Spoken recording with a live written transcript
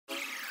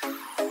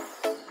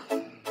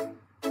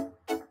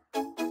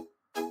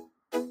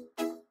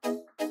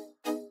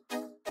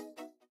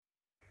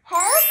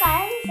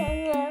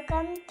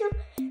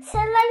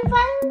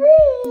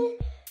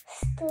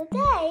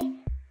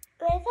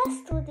us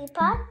to the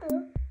part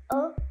 2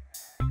 of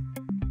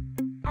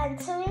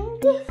answering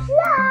the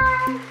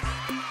flags.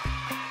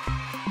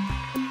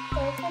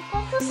 Don't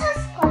forget to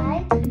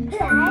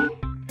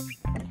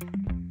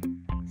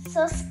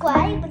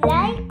subscribe,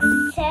 like,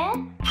 share,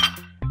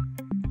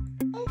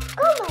 and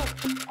comment,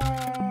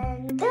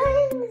 and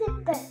ring the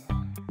bell,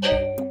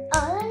 and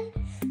I'll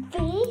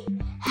be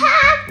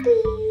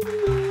happy.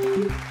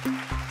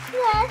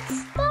 Let's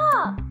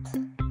start.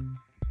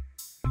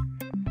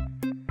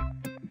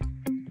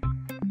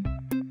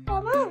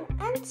 Come on,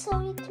 answer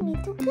with me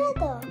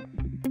together.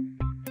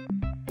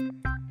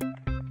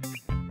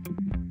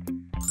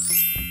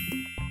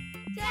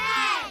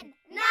 10,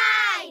 9,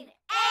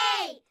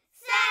 8,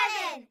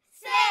 7,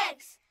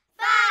 6,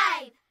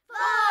 5,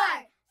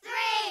 4,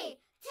 3,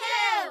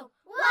 2,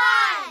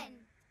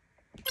 1.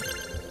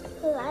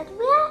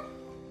 Latvia,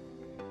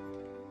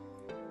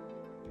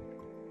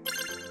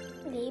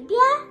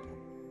 Libya,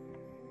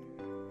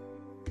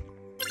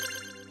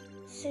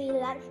 Sri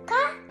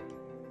Lanka,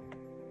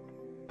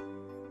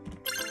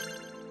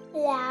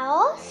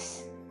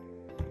 Laos,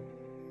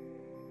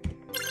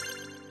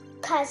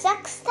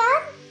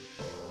 Kazakhstan,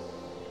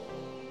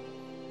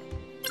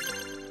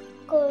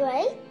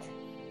 Kuwait,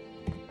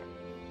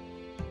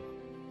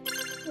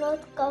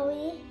 North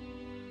Korea,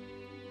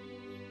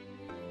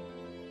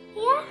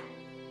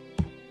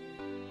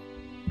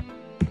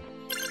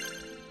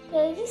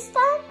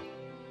 Kazakhstan,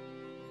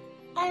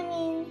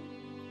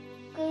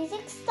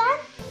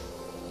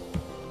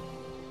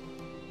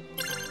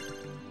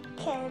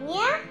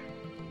 Kenya,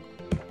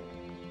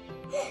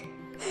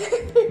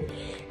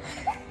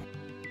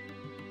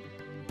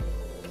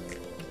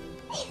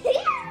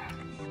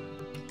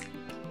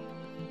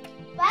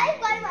 bye.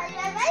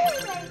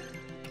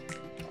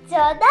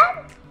 Jordan,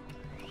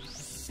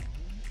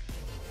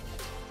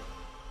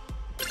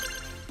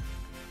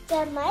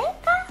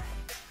 Jamaica,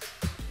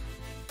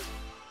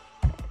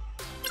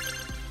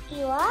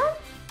 Iran,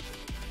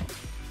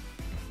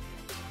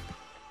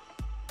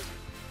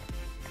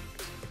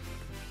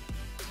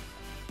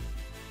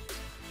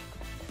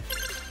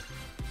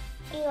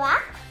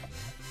 Iraq,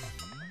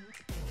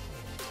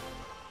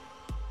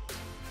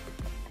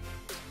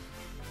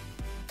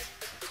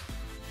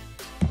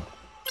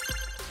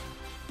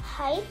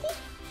 Haiti,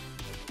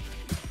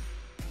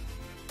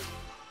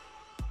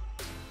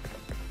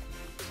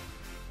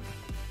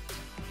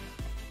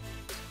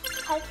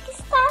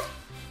 Pakistan,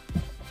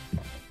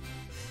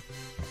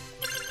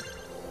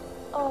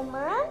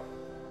 Oman,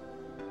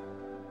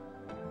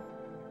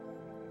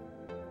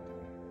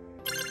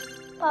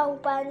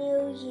 Papua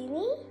New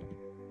Guinea,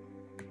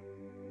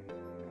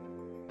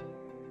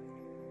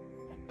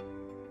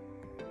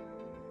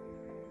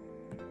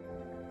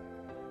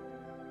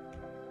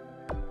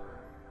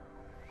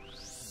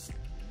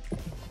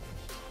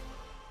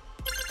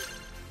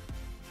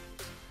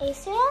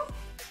 Israel,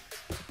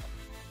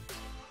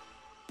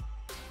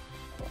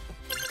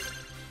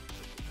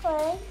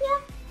 Colombia,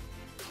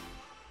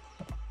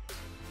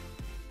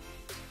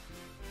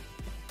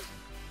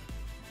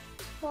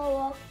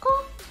 Morocco,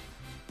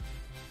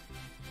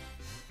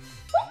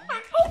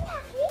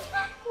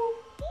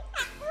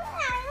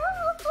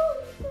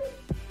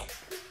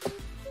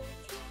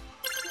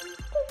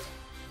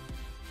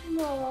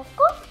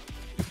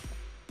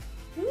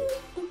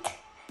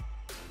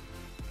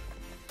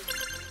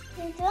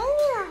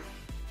 Lithuania,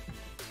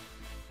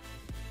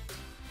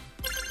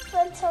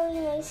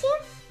 Vexillology,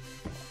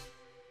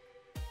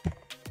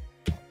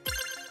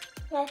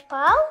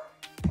 Nepal,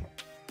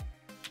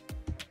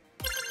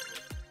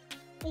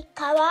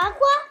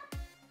 Nicaragua,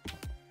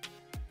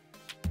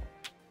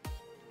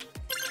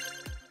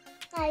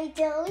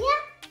 Nigeria,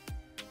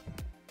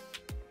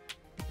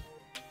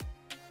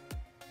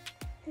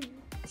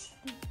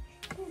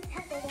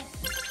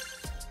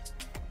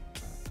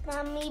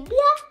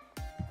 Namibia,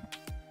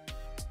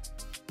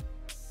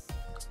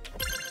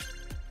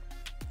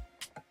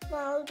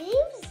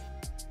 Maldives,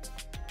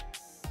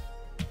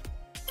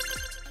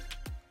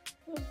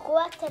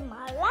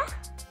 Guatemala,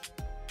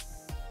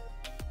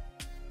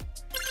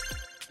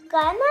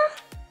 Ghana,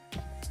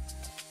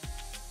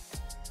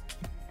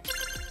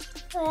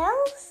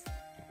 Wales,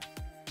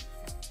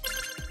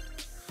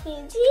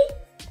 Fiji,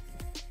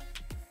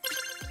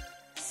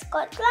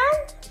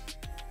 Scotland,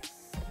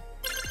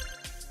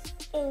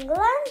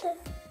 England,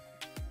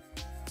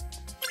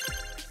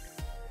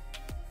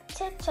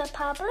 Czech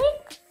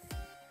Republic,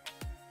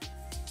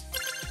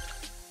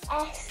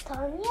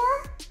 Estonia,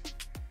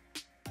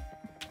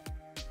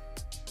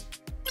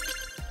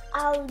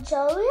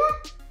 Algeria,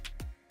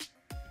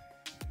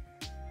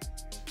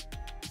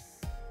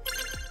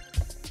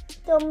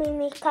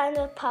 Dominican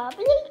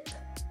Republic,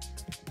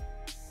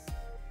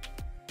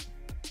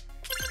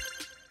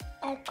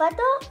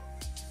 Ecuador,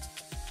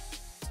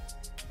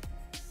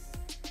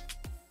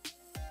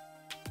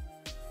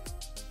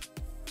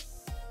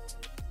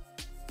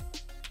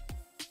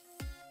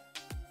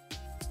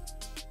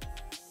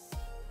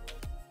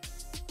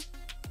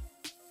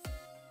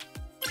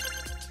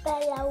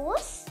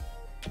 Belarus,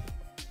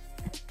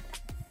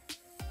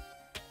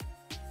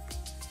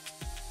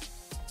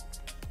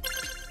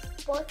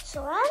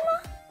 Botswana,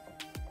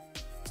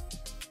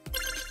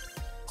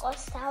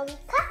 Costa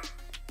Rica,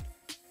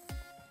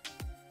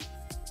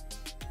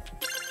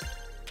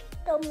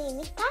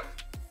 Dominica,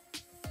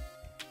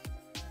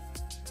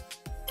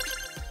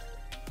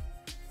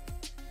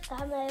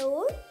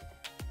 Cameroon,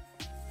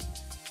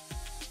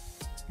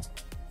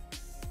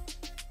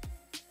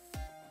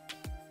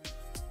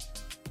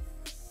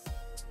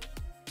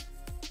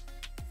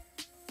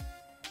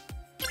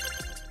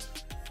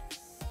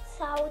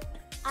 South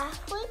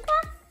Africa,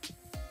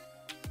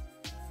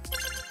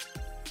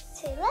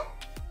 Chile,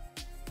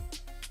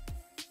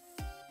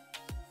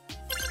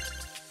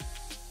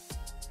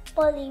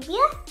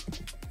 Bolivia,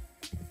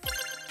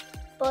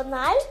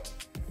 Brunei,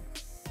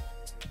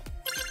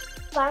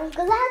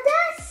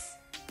 Bangladesh,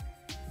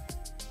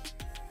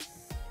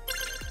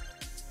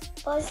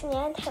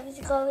 Bosnia and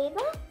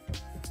Herzegovina,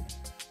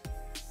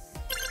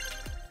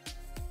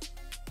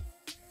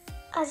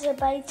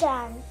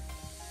 Azerbaijan.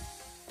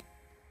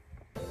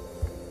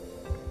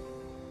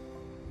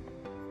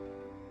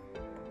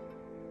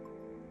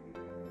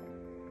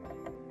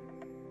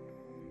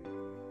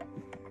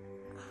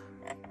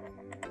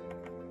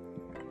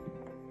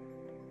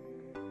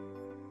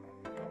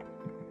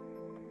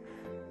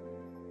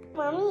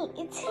 Mommy,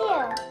 it's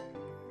here.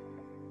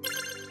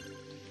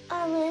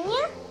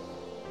 Armenia,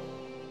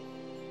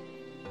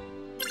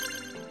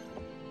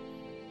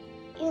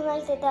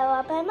 United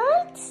Arab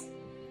Emirates,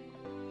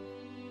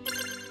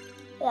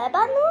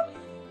 Lebanon,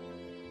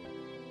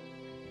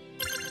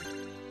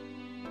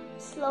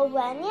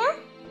 Slovenia,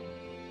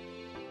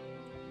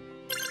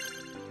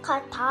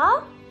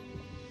 Qatar,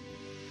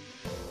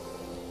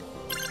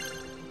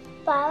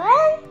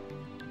 Bahrain,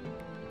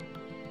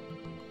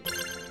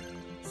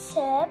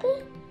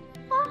 Serbia,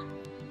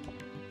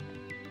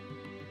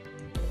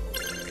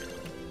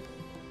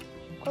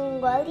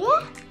 Mongolia,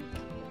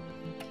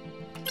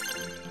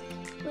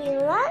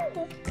 Greenland,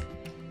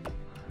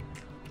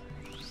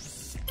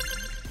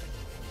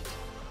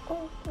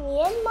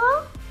 Myanmar,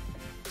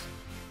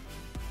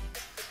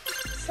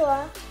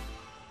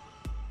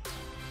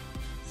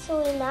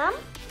 Suriname,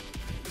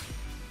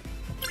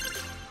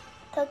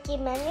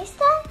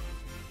 Turkmenistan,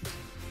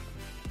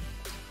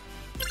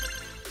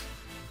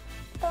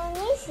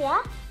 Tunisia,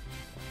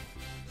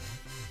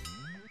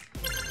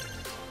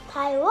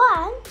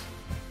 Taiwan,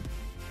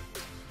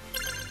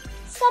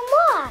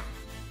 Samoa.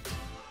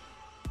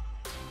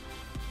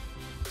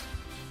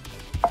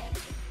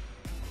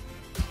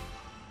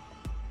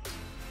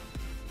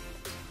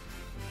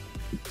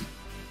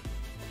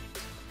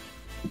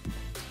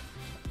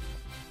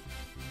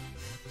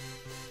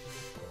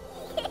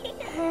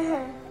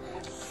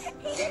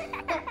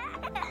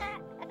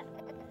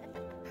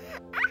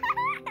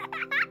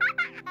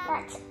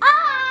 That's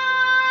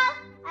all!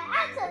 I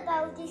answered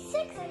all these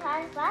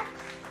 65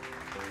 facts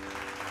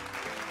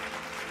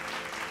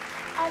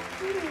at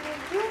the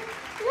medium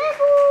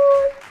level.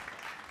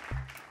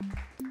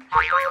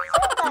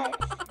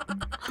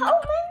 How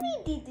many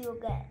did you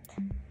get?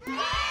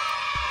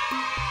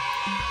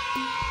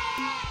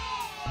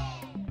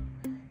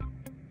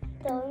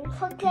 Don't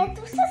forget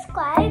to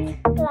subscribe,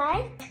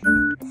 like,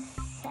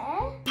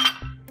 share,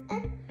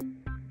 and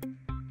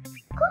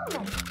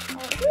comment,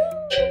 and ring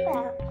the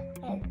bell,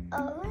 and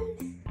always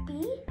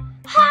be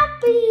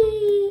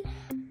happy.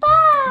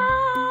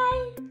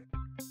 Bye!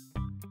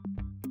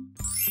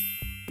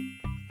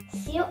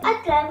 See you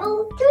at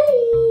level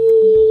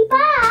 3.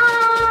 Bye!